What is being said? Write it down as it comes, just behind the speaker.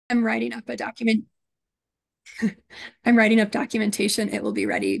I'm writing up a document. I'm writing up documentation. It will be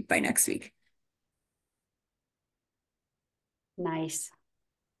ready by next week. Nice.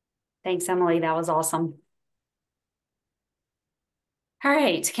 Thanks, Emily. That was awesome. All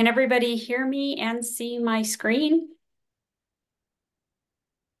right. Can everybody hear me and see my screen?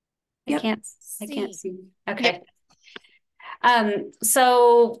 Yep. I can't see. Yep. Okay.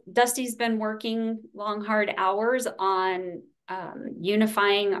 So Dusty's been working long, hard hours on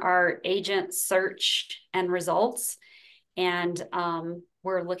unifying our agent search and results. And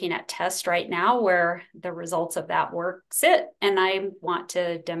we're looking at tests right now where the results of that work sit. And I want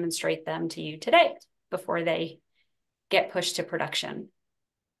to demonstrate them to you today before they get pushed to production.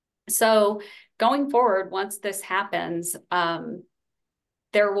 So going forward, once this happens,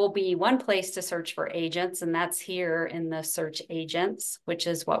 there will be one place to search for agents, and that's here in the search agents, which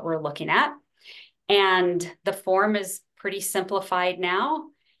is what we're looking at. And the form is pretty simplified now.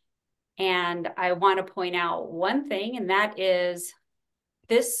 And I want to point out one thing, and that is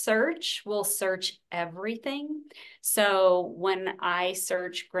this search will search everything. So when I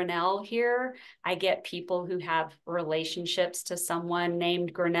search Grinnell here, I get people who have relationships to someone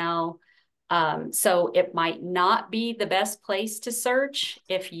named Grinnell. So it might not be the best place to search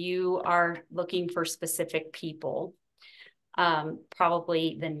if you are looking for specific people.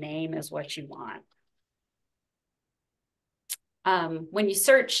 Probably the name is what you want. When you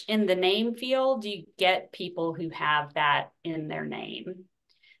search in the name field, you get people who have that in their name.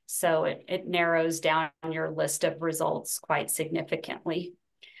 So it narrows down your list of results quite significantly.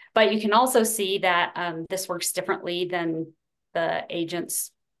 But you can also see that this works differently than the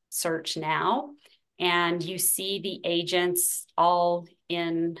agents search now. And you see the agents all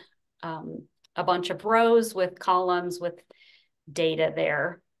in a bunch of rows with columns with data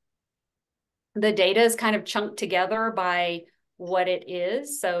there. The data is kind of chunked together by what it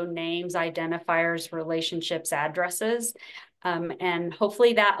is. So names, identifiers, relationships, addresses. And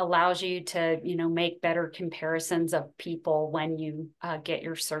hopefully that allows you to, make better comparisons of people when you get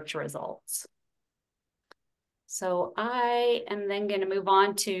your search results. So I am then going to move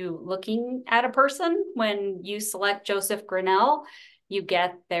on to looking at a person. When you select Joseph Grinnell, you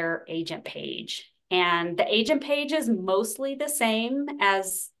get their agent page. And the agent page is mostly the same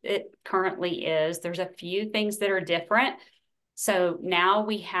as it currently is. There's a few things that are different. So now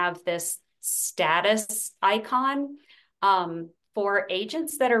we have this status icon for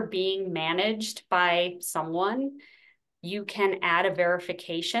agents that are being managed by someone. You can add a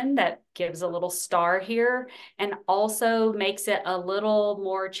verification that gives a little star here and also makes it a little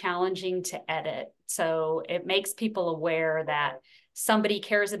more challenging to edit. So it makes people aware that somebody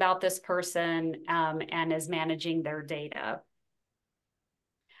cares about this person and is managing their data.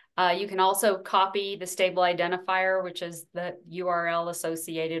 You can also copy the stable identifier, which is the URL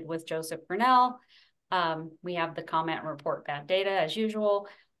associated with Joseph Grinnell. We have the comment and report bad data as usual,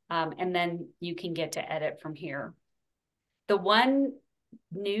 and then you can get to edit from here. The one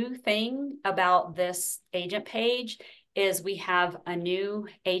new thing about this agent page is we have a new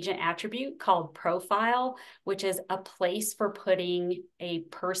agent attribute called profile, which is a place for putting a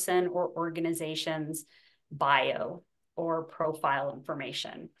person or organization's bio or profile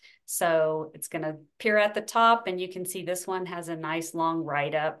information. So it's going to appear at the top, and you can see this one has a nice long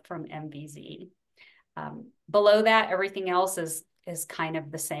write-up from MVZ. Below that, everything else is kind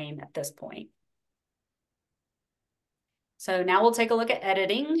of the same at this point. So now we'll take a look at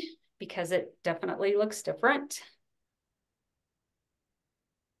editing because it definitely looks different.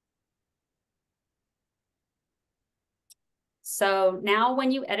 So now when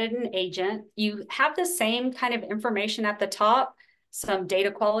you edit an agent, you have the same kind of information at the top, some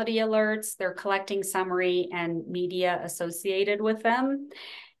data quality alerts, they're collecting summary and media associated with them.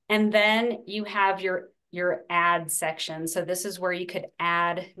 And then you have your add section. So this is where you could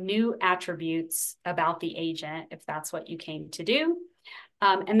add new attributes about the agent if that's what you came to do.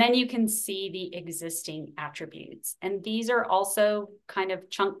 And then you can see the existing attributes. And these are also kind of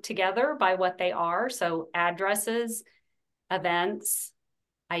chunked together by what they are. So addresses, events,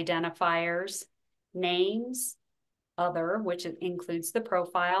 identifiers, names, other, which includes the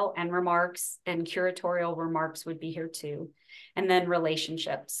profile, and remarks, and curatorial remarks would be here too. And then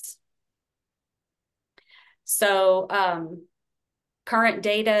relationships. So current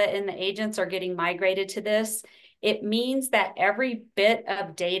data in the agents are getting migrated to this. It means that every bit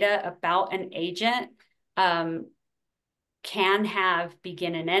of data about an agent can have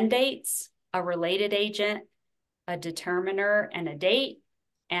begin and end dates, a related agent, a determiner and a date,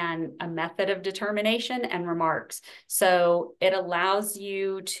 and a method of determination and remarks. So it allows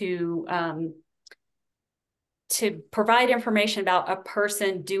you to to provide information about a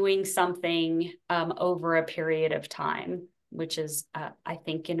person doing something over a period of time, which is, I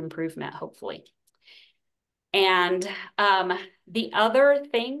think, an improvement, hopefully. And the other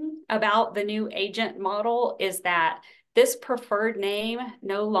thing about the new agent model is that this preferred name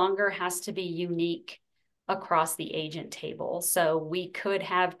no longer has to be unique across the agent table. So we could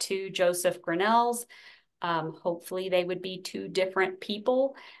have two Joseph Grinnells. Hopefully they would be two different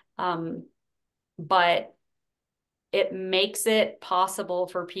people, but it makes it possible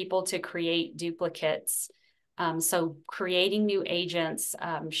for people to create duplicates. So creating new agents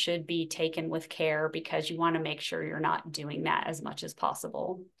should be taken with care because you want to make sure you're not doing that as much as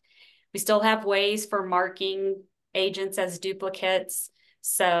possible. We still have ways for marking agents as duplicates.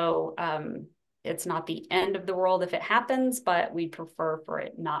 So it's not the end of the world if it happens, but we prefer for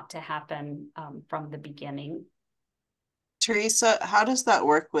it not to happen from the beginning. Teresa, how does that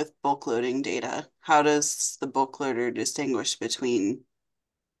work with bulk loading data? How does the bulk loader distinguish between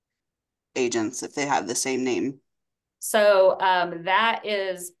agents if they have the same name? So that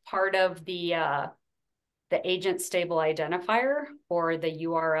is part of the agent stable identifier or the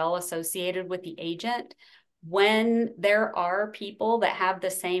URL associated with the agent. When there are people that have the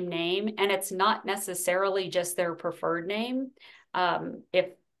same name, and it's not necessarily just their preferred name, if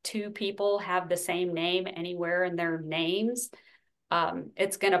two people have the same name anywhere in their names,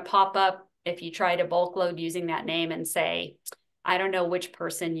 it's going to pop up if you try to bulk load using that name and say, I don't know which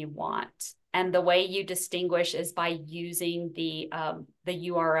person you want. And the way you distinguish is by using the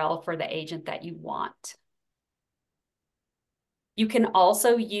URL for the agent that you want. You can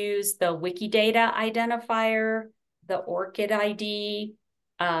also use the Wikidata identifier, the ORCID ID,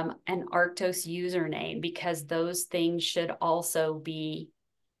 and Arctos username, because those things should also be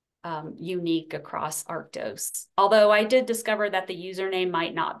unique across Arctos. Although I did discover that the username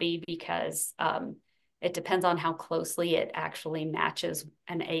might not be because it depends on how closely it actually matches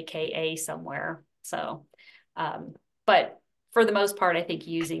an AKA somewhere. So, but for the most part, I think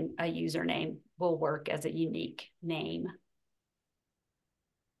using a username will work as a unique name.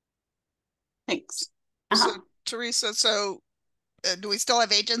 Thanks. So, Teresa, do we still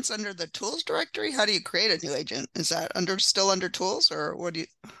have agents under the tools directory? How do you create a new agent? Is that still under tools, or what do you?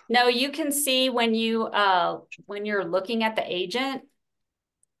 No, you can see when you're looking at the agent,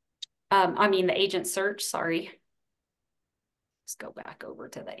 the agent search, sorry. Let's go back over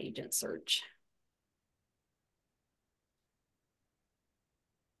to the agent search.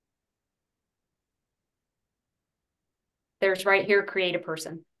 There's right here, create a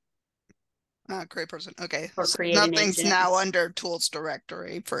person. Create person. Okay. Or So create an nothing's agent. now under tools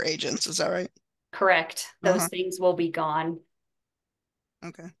directory for agents. Is that right? Correct. Those things will be gone.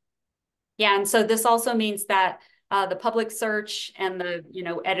 Okay. Yeah, and so this also means that the public search and the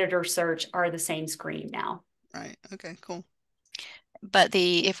editor search are the same screen now. Right. Okay, cool. But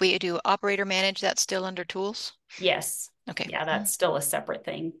if we do operator manage, that's still under tools? Yes. Okay. Yeah, that's still a separate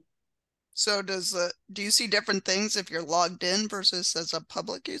thing. So do you see different things if you're logged in versus as a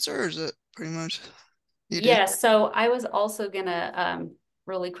public user, or is it pretty much Yes, so I was also gonna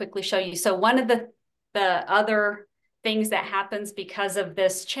really quickly show you. So one of the other things that happens because of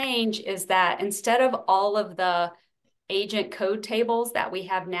this change is that instead of all of the agent code tables that we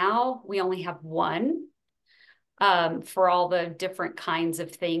have now, we only have one for all the different kinds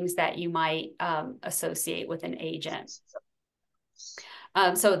of things that you might associate with an agent.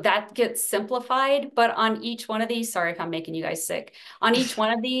 So that gets simplified, but on each one of these, sorry if I'm making you guys sick, on each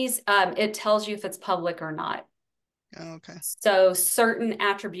one of these, it tells you if it's public or not. Okay. So certain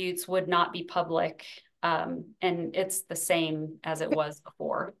attributes would not be public, and it's the same as it was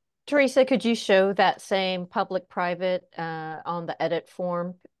before. Teresa, could you show that same public-private on the edit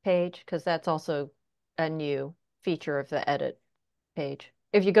form page? Because that's also a new feature of the edit page.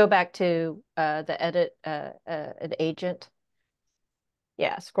 If you go back to the edit an agent,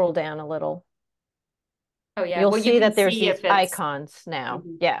 yeah, scroll down a little. Oh yeah, You'll well, see that there's these if icons now.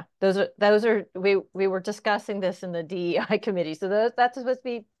 Yeah, those are we were discussing this in the DEI committee. So that's supposed to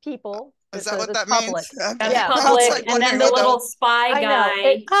be people. Is that what that public. means? Okay. That's Yeah. public, Like and then the little spy I know.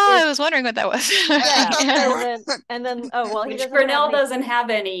 guy. I was wondering what that was. Yeah, and then oh well, he doesn't Grinnell have any, doesn't have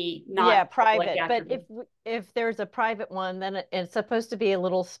any private. But attributes. if there's a private one, then it's supposed to be a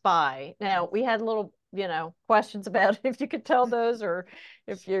little spy. Now we had little questions about if you could tell those or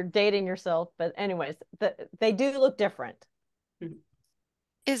if you're dating yourself. But anyways, they do look different.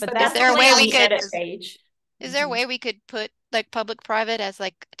 Is That's there a way we could page. Is there a way we could put like public private as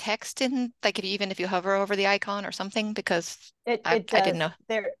like text in, like even if you hover over the icon or something? Because I didn't know.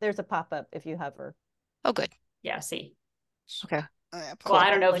 There's a pop-up if you hover. Oh, good. Yeah, see. Okay. Oh, yeah, Well, I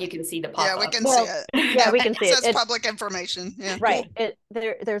public. don't know if you can see the Yeah, we pop-up. can see Well, it. yeah, we can It see it. says It's public information. Yeah. right.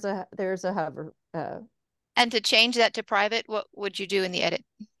 There's a hover. And to change that to private, what would you do in the edit?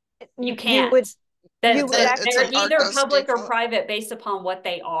 You You would can't. That you would It's they're an actually either Arctos public or default. private based upon what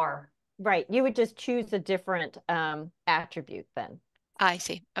they are. right. You would just choose a different attribute then. I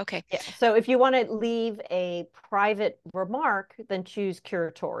see. Okay. Yeah. So if you want to leave a private remark, then choose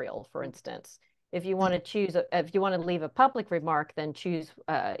curatorial, for instance. If you want to if you want to leave a public remark, then choose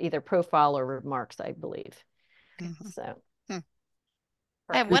either profile or remarks, I believe. Mhm. So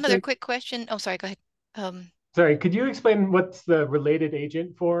I have one other quick question. Oh, sorry, go ahead. Sorry, could you explain what's the related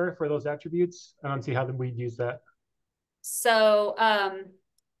agent for those attributes? I don't see how we'd use that. So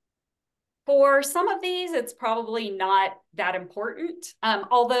for some of these, it's probably not that important.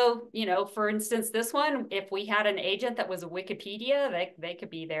 Although, you know, for instance, this one, if we had an agent that was a Wikipedia, they could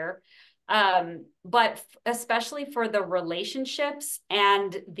be there. But especially for the relationships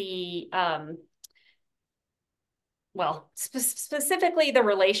and the, well, specifically the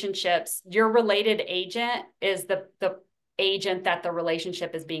relationships, your related agent is the agent that the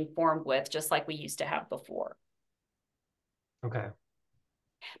relationship is being formed with, just like we used to have before. Okay.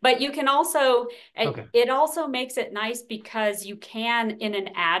 But you can also, Okay. it also makes it nice because you can, in an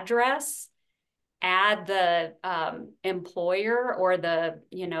address, add the employer or the,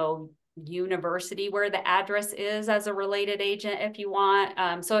 you know, university where the address is as a related agent if you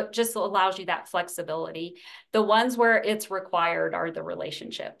want. So it just allows you that flexibility. The ones where it's required are the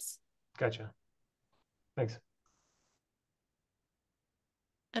relationships. Gotcha. Thanks.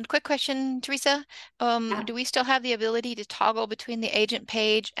 And quick question, Teresa. Yeah. Do we still have the ability to toggle between the agent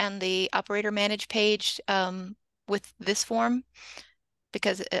page and the operator manage page with this form?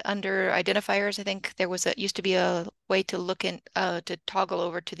 Because under identifiers, I think there was used to be a way to look in to toggle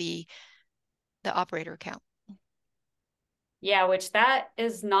over to the operator account. Yeah, which that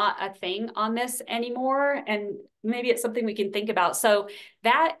is not a thing on this anymore. And maybe it's something we can think about. So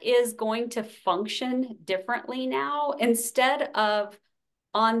that is going to function differently now. Instead of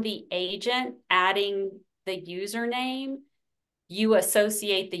on the agent adding the username, you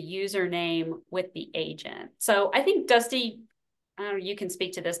associate the username with the agent. So I think Dusty, I don't know, you can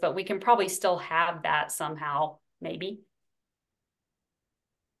speak to this, but we can probably still have that somehow, maybe.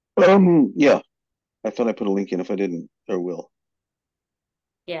 Yeah, I thought I put a link in. If I didn't, there will.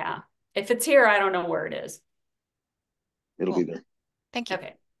 Yeah. If it's here, I don't know where it is. It'll Cool. be there. Thank you.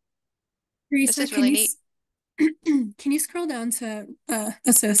 Okay. This Teresa, is really neat. Can you scroll down to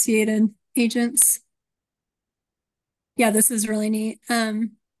associated agents? Yeah, this is really neat.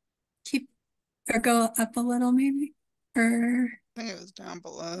 Keep or go up a little maybe. Or I think it was down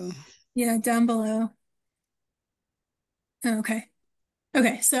below. yeah, down below. Oh, okay.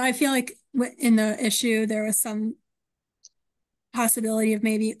 Okay, so I feel like in the issue there was some possibility of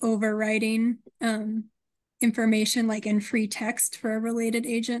maybe overwriting information like in free text for a related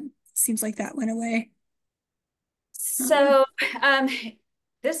agent. Seems like that went away. So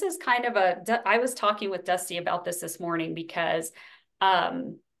this is kind of I was talking with Dusty about this morning because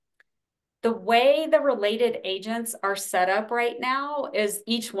the way the related agents are set up right now is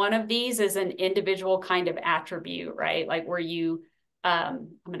each one of these is an individual kind of attribute, right? Like where you, I'm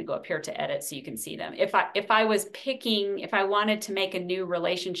going to go up here to edit so you can see them. If I was picking, if I wanted to make a new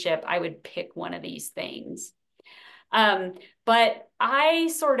relationship, I would pick one of these things. But I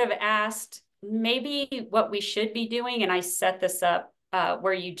sort of asked maybe what we should be doing, and I set this up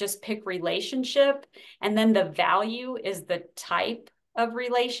where you just pick relationship, and then the value is the type of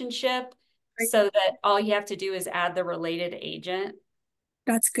relationship, so that all you have to do is add the related agent.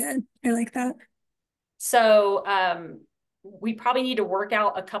 That's good. I like that. So we probably need to work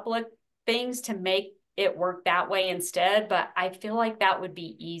out a couple of things to make it work that way instead, but I feel like that would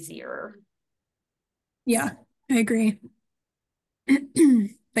be easier. Yeah, I agree.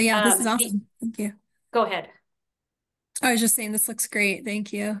 But yeah, this is awesome. Thank you. Go ahead. I was just saying this looks great.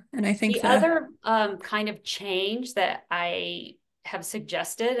 Thank you. And I think the other kind of change that I have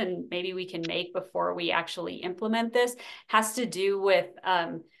suggested, and maybe we can make before we actually implement this, has to do with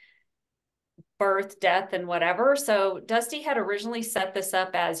birth, death, and whatever. So Dusty had originally set this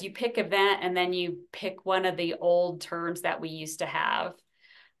up as you pick event and then you pick one of the old terms that we used to have.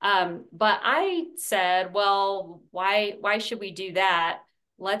 But I said, well, why should we do that?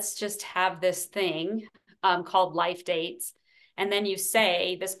 Let's just have this thing called life dates. And then you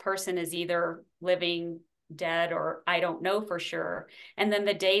say this person is either living, dead, or I don't know for sure. And then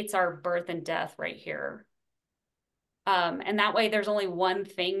the dates are birth and death right here. And that way there's only one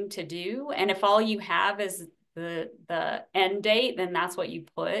thing to do. And if all you have is the end date, then that's what you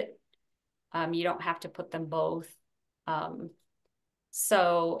put. You don't have to put them both.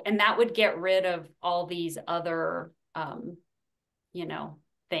 So, and that would get rid of all these other, you know,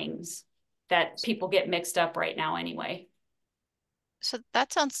 things that people get mixed up right now anyway. So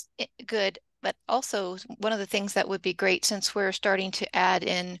that sounds good, but also one of the things that would be great, since we're starting to add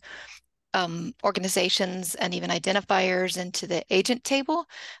in organizations and even identifiers into the agent table,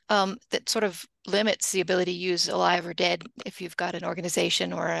 that sort of limits the ability to use alive or dead if you've got an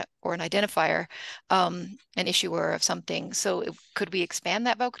organization or an identifier, an issuer of something. So could we expand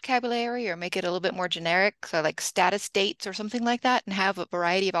that vocabulary or make it a little bit more generic, so like status dates or something like that, and have a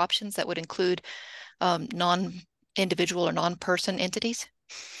variety of options that would include non-individual or non-person entities?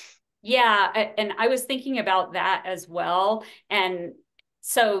 Yeah, and I was thinking about that as well. And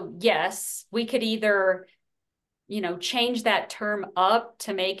so, yes, we could either, you know, change that term up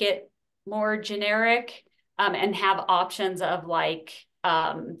to make it more generic, and have options of like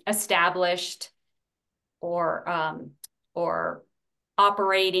established or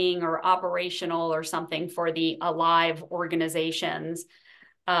operating or operational or something for the alive organizations.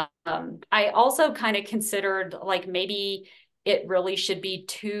 I also kind of considered like maybe it really should be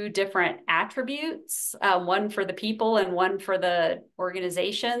two different attributes, one for the people and one for the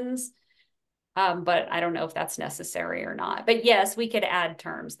organizations. But I don't know if that's necessary or not. But yes, we could add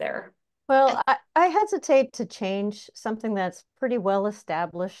terms there. Well, I hesitate to change something that's pretty well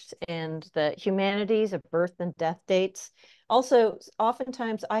established in the humanities of birth and death dates. Also,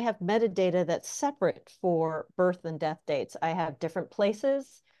 oftentimes I have metadata that's separate for birth and death dates. I have different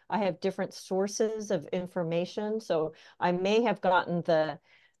places, I have different sources of information. So I may have gotten the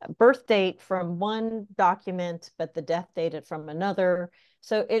birth date from one document, but the death date from another.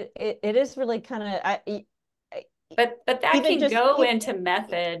 So it is really kind of, But that even can just go into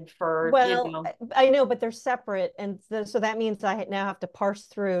method for, you well, know. I know, but they're separate, and so that means I now have to parse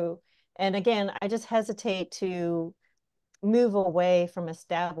through. And again, I just hesitate to move away from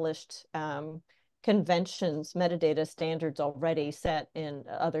established conventions, metadata standards already set in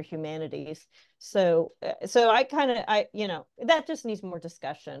other humanities. So, so that just needs more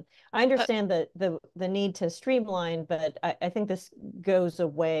discussion. I understand the need to streamline, but I think this goes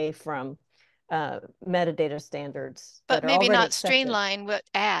away from metadata standards But that are maybe already not accepted. streamline, but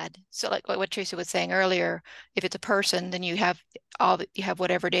add. So like what Teresa was saying earlier, if it's a person, then you have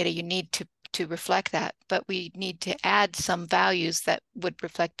whatever data you need to reflect that. But we need to add some values that would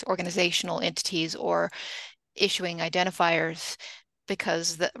reflect organizational entities or issuing identifiers,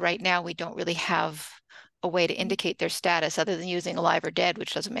 because right now we don't really have a way to indicate their status other than using alive or dead,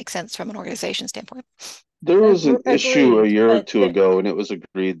 which doesn't make sense from an organization standpoint. There was an issue a Agreed, year or but two ago, and it was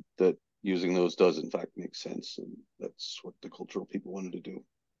agreed that using those does in fact make sense, and that's what the cultural people wanted to do.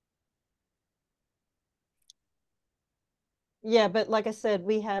 yeah, but like I said,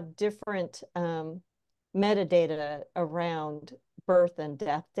 we have different metadata around birth and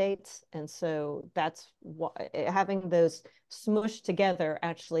death dates. And so that's what having those smushed together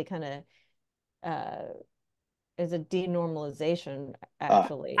actually kind of is a denormalization,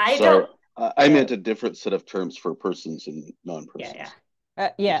 actually. I Sorry, don't. I So, meant a different set of terms for persons and Yeah, non-persons. yeah.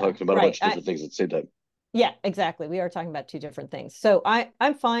 We're yeah, talking about a right. bunch of different things at the same time. Yeah, exactly. We are talking about two different things. So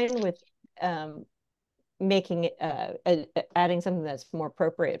I'm fine with making adding something that's more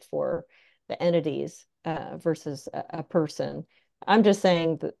appropriate for the entities versus a person. I'm just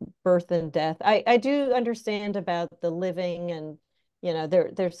saying that birth and death. I do understand about the living, and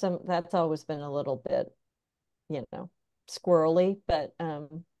there's some that's always been a little bit squirrely, but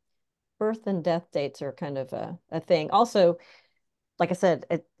birth and death dates are kind of a thing. Also, like I said,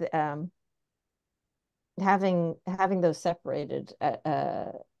 having those separated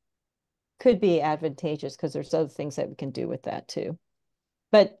could be advantageous because there's other things that we can do with that too.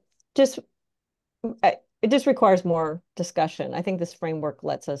 But just it just requires more discussion. I think this framework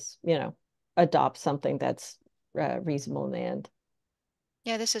lets us, adopt something that's reasonable in the end.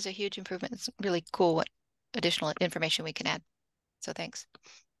 Yeah, this is a huge improvement. It's really cool what additional information we can add. So thanks.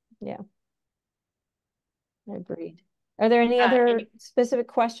 Yeah, agreed. Are there any other specific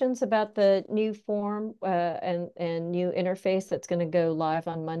questions about the new form and new interface that's going to go live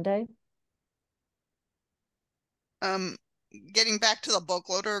on Monday? Getting back to the bulk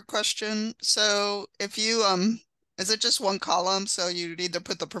loader question. So if you is it just one column? So you'd either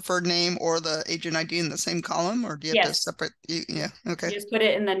put the preferred name or the agent ID in the same column, or do you have to separate? Yeah, okay. You just put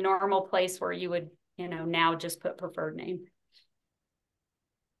it in the normal place where you would, now just put preferred name.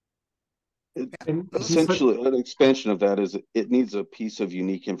 Essentially, an expansion of that is it needs a piece of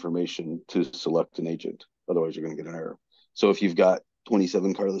unique information to select an agent. Otherwise, you're going to get an error. So if you've got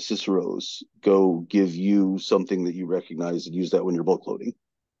 27 Carlos Ciceros, go give you something that you recognize and use that when you're bulk loading.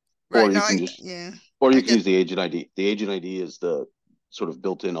 Right. Or you No, can yeah. or you I can get use the agent ID. The agent ID is the sort of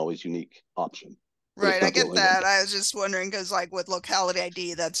built-in, always unique option. Right, I get that. I was just wondering because, like, with locality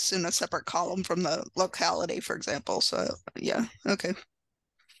ID, that's in a separate column from the locality, for example. So, yeah, okay.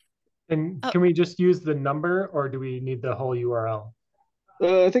 And can we just use the number, or do we need the whole URL?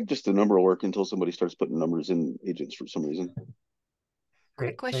 I think just the number will work until somebody starts putting numbers in agents for some reason.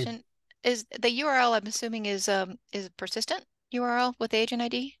 Quick question. Is the URL, I'm assuming, is persistent URL with the agent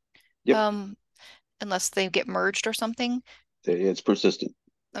ID? Yep. Unless they get merged or something? It's persistent.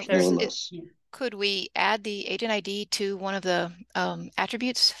 Could we add the agent ID to one of the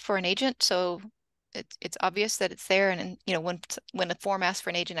attributes for an agent so it's obvious that it's there? And you know, when a form asks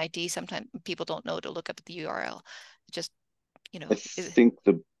for an agent ID, sometimes people don't know to look up at the URL. Just, you know, I think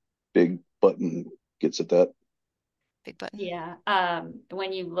the big button gets at that. Big button. Yeah.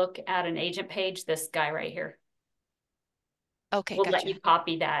 When you look at an agent page, this guy right here. Okay, we'll gotcha. let you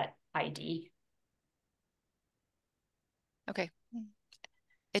copy that ID. Okay.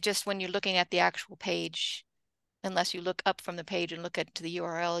 It just, when you're looking at the actual page, unless you look up from the page and look at to the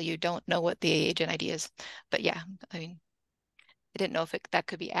URL, you don't know what the agent ID is. But yeah, I mean, I didn't know if that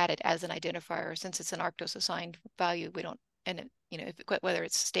could be added as an identifier. Since it's an Arctos assigned value, we don't, and it, you know, whether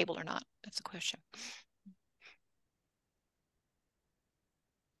it's stable or not, that's the question.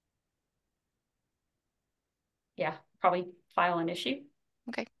 Yeah, probably file an issue.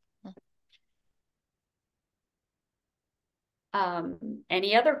 Okay.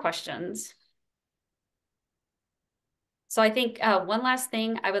 Any other questions? So I think one last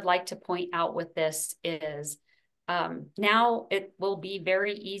thing I would like to point out with this is now it will be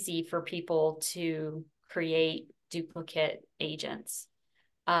very easy for people to create duplicate agents.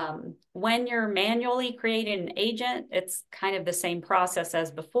 When you're manually creating an agent, it's kind of the same process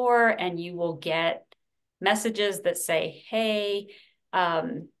as before, and you will get messages that say, hey,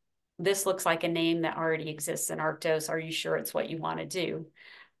 this looks like a name that already exists in Arctos. Are you sure it's what you want to do?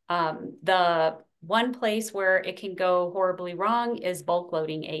 The one place where it can go horribly wrong is bulk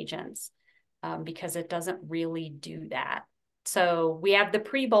loading agents, because it doesn't really do that. So we have the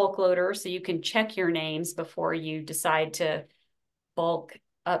pre-bulk loader, so you can check your names before you decide to bulk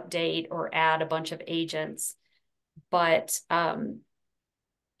update or add a bunch of agents. But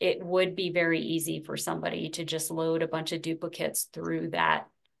it would be very easy for somebody to just load a bunch of duplicates through that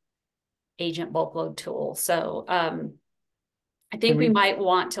agent bulk load tool. So I think we might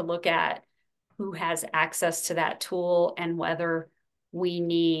want to look at who has access to that tool and whether we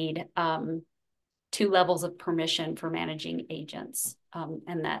need 2 levels of permission for managing agents,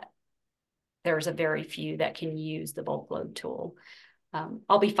 and that there's a very few that can use the bulk load tool.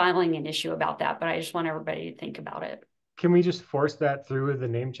 I'll be filing an issue about that, but I just want everybody to think about it. Can we just force that through the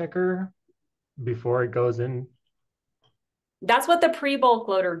name checker before it goes in? That's what the pre-bulk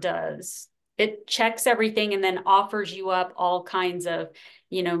loader does. It checks everything and then offers you up all kinds of,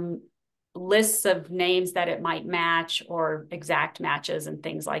 you know, lists of names that it might match or exact matches and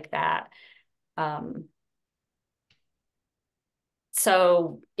things like that.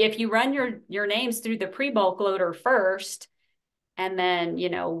 So if you run your names through the pre-bulk loader first, and then, you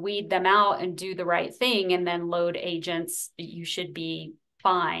know, weed them out and do the right thing and then load agents, you should be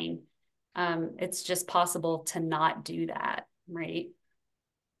fine. It's just possible to not do that, right?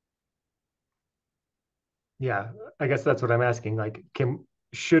 Yeah, I guess that's what I'm asking. Like,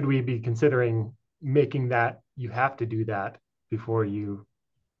 should we be considering making that you have to do that before you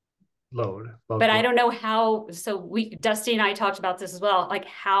load? But I don't know how. So Dusty and I talked about this as well. Like,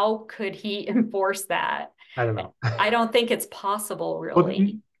 how could he enforce that? I don't know. I don't think it's possible,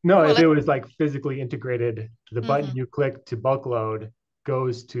 really. Well, no, if it was like physically integrated, the button you click to bulk load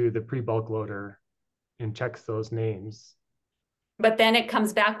goes to the pre-bulk loader and checks those names. But then it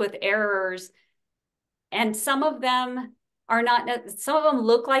comes back with errors, and some of them are not. Some of them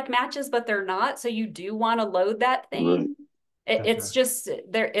look like matches, but they're not. So you do want to load that thing. Right. It's just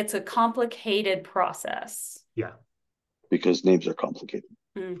there. It's a complicated process. Yeah, because names are complicated.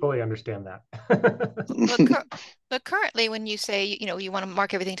 Fully understand that. But currently, when you say, you know, you want to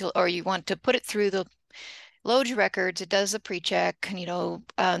mark everything to, or you want to put it through the load your records, it does a pre-check. You know,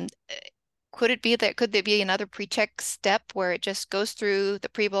 could there be another pre-check step where it just goes through the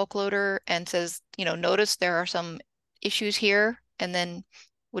pre-bulk loader and says, you know, notice there are some issues here, and then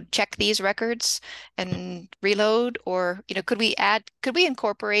would check these records and reload? Or, you know, could we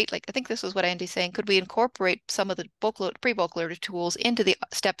incorporate, like, I think this is what Andy's saying, could we incorporate some of the pre-bulk loader tools into the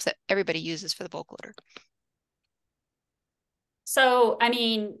steps that everybody uses for the bulk loader? So, I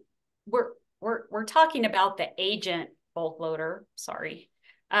mean, we're talking about the agent bulk loader, sorry.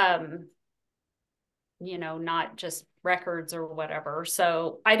 you know, not just records or whatever.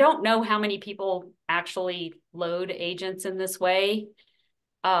 So I don't know how many people actually load agents in this way.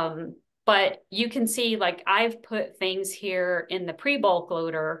 But you can see, like, I've put things here in the pre-bulk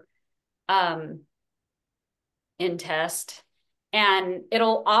loader in test, and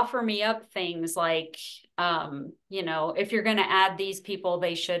it'll offer me up things like, you know, if you're going to add these people,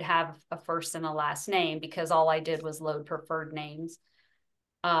 they should have a first and a last name, because all I did was load preferred names.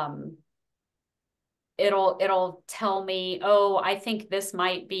 It'll tell me, oh, I think this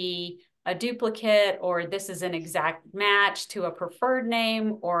might be a duplicate, or this is an exact match to a preferred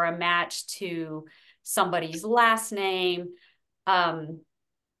name or a match to somebody's last name. And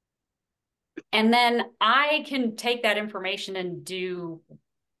then I can take that information and do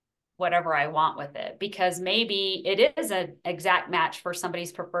whatever I want with it, because maybe it is an exact match for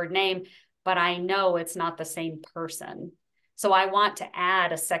somebody's preferred name, but I know it's not the same person. So I want to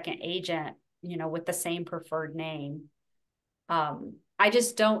add a second agent, you know, with the same preferred name. I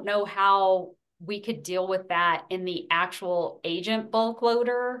just don't know how we could deal with that in the actual agent bulk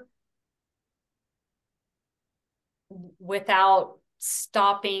loader without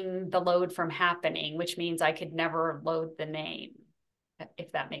stopping the load from happening, which means I could never load the name,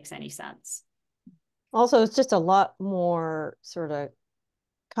 if that makes any sense. Also, it's just a lot more sort of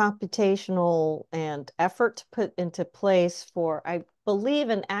computational and effort to put into place for, I believe,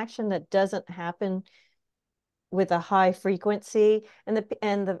 an action that doesn't happen with a high frequency, and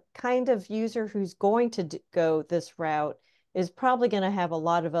the kind of user who's going to go this route is probably going to have a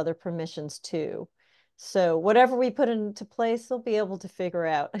lot of other permissions too. So whatever we put into place, they'll be able to figure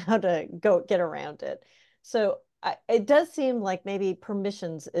out how to go get around it. So it does seem like maybe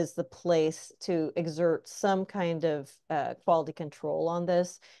permissions is the place to exert some kind of quality control on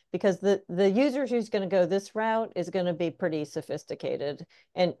this, because the user who's going to go this route is going to be pretty sophisticated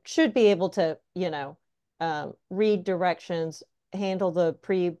and should be able to, you know, read directions, handle the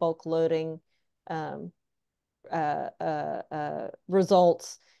pre-bulk loading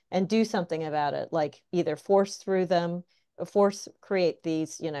results, and do something about it, like either create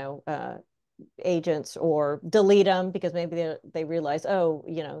these, you know, agents, or delete them because maybe they realize, oh,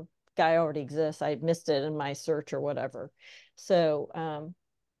 you know, guy already exists, I missed it in my search or whatever. So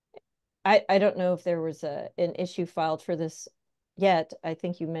I don't know if there was an issue filed for this yet. I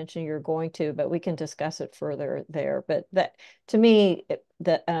think you mentioned you're going to, but we can discuss it further there. But that, to me,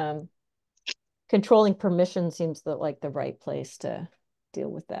 the controlling permission seems like the right place to deal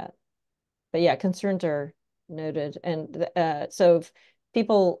with that. But yeah, concerns are noted. And so if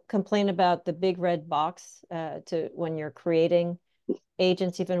people complain about the big red box to when you're creating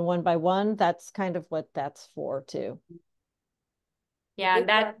agents, even one by one, that's kind of what that's for too. Yeah, and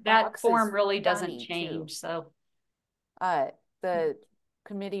that form really doesn't change. So the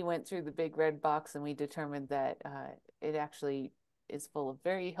committee went through the big red box, and we determined that it actually is full of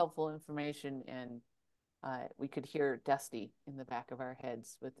very helpful information, and we could hear Dusty in the back of our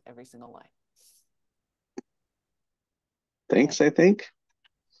heads with every single line. Thanks, I think.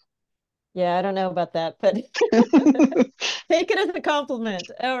 Yeah, I don't know about that, but take it as a compliment.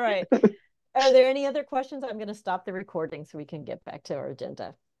 All right. Are there any other questions? I'm going to stop the recording so we can get back to our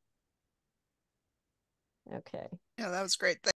agenda. Okay. Yeah, that was great.